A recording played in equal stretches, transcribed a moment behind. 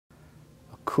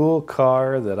Cool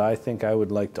car that I think I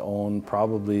would like to own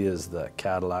probably is the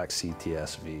Cadillac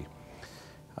CTS-V.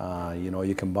 You know,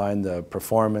 you combine the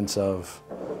performance of,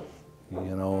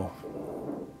 you know,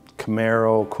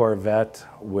 Camaro, Corvette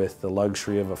with the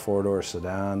luxury of a four-door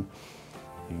sedan.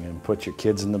 You can put your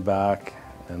kids in the back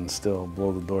and still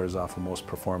blow the doors off of most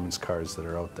performance cars that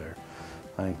are out there.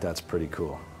 I think that's pretty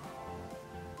cool.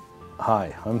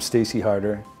 Hi, I'm Stacy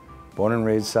Harder, born and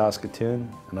raised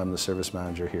Saskatoon, and I'm the service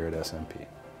manager here at SMP.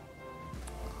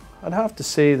 I'd have to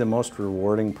say the most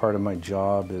rewarding part of my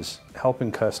job is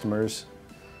helping customers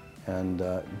and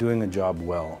doing a job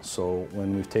well. So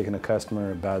when we've taken a customer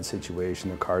in a bad situation,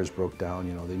 their car's broke down,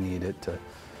 you know, they need it to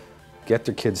get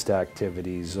their kids to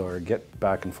activities or get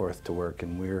back and forth to work,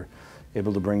 and we're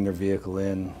able to bring their vehicle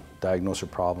in, diagnose their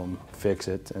problem, fix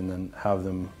it, and then have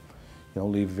them, you know,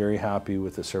 leave very happy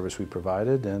with the service we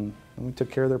provided, and we took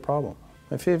care of their problem.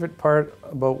 My favorite part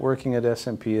about working at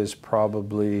SMP is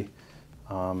probably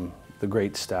the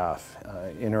great staff,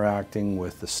 interacting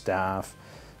with the staff,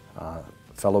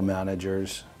 fellow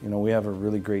managers. You know, we have a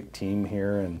really great team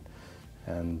here,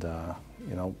 and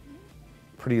you know,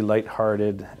 pretty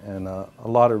light-hearted, and a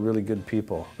lot of really good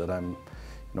people that I'm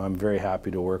very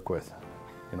happy to work with.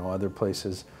 You know, other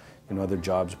places, you know, other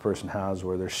jobs a person has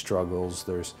where there's struggles,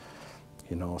 there's,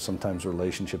 you know, sometimes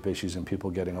relationship issues and people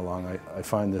getting along. I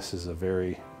find this is a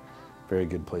very, very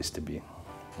good place to be.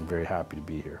 I'm very happy to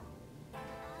be here.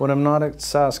 When I'm not at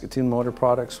Saskatoon Motor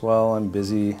Products, well, I'm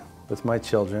busy with my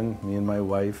children, me and my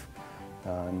wife,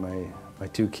 and my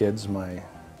two kids. My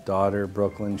daughter,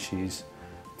 Brooklyn, she's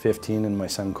 15, and my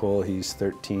son, Cole, he's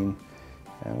 13.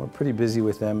 And we're pretty busy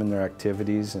with them and their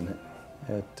activities, and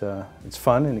it's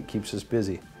fun and it keeps us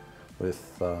busy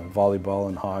with volleyball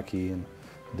and hockey and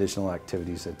additional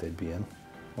activities that they'd be in.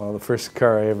 Well, the first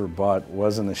car I ever bought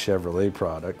wasn't a Chevrolet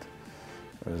product.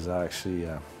 It was actually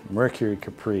a Mercury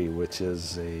Capri, which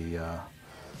is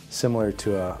similar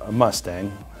to a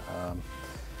Mustang.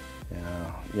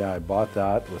 Yeah, I bought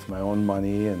that with my own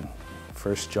money, and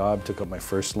first job, took up my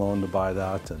first loan to buy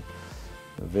that, and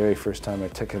the very first time I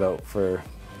took it out for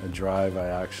a drive, I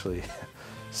actually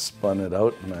spun it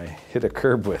out and I hit a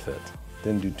curb with it.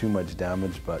 Didn't do too much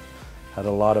damage, but had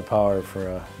a lot of power for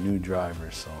a new driver,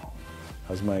 so that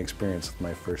was my experience with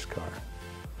my first car.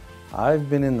 I've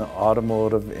been in the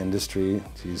automotive industry,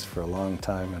 geez, for a long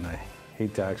time, and I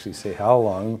hate to actually say how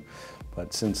long,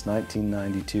 but since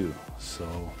 1992. So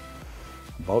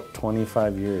about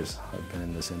 25 years I've been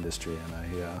in this industry, and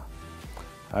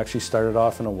I actually started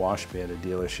off in a wash bay at a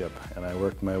dealership, and I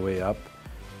worked my way up,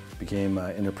 became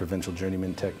an interprovincial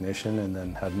journeyman technician, and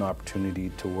then had an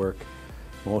opportunity to work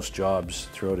most jobs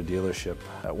throughout a dealership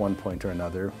at one point or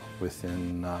another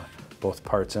within both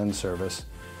parts and service,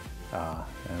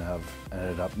 and have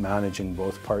ended up managing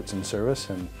both parts and service,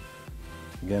 and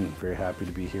again, very happy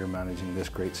to be here managing this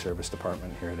great service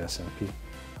department here at SMP.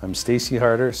 I'm Stacy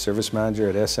Harder, service manager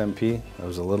at SMP. That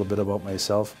was a little bit about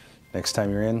myself. Next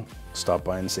time you're in, stop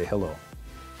by and say hello.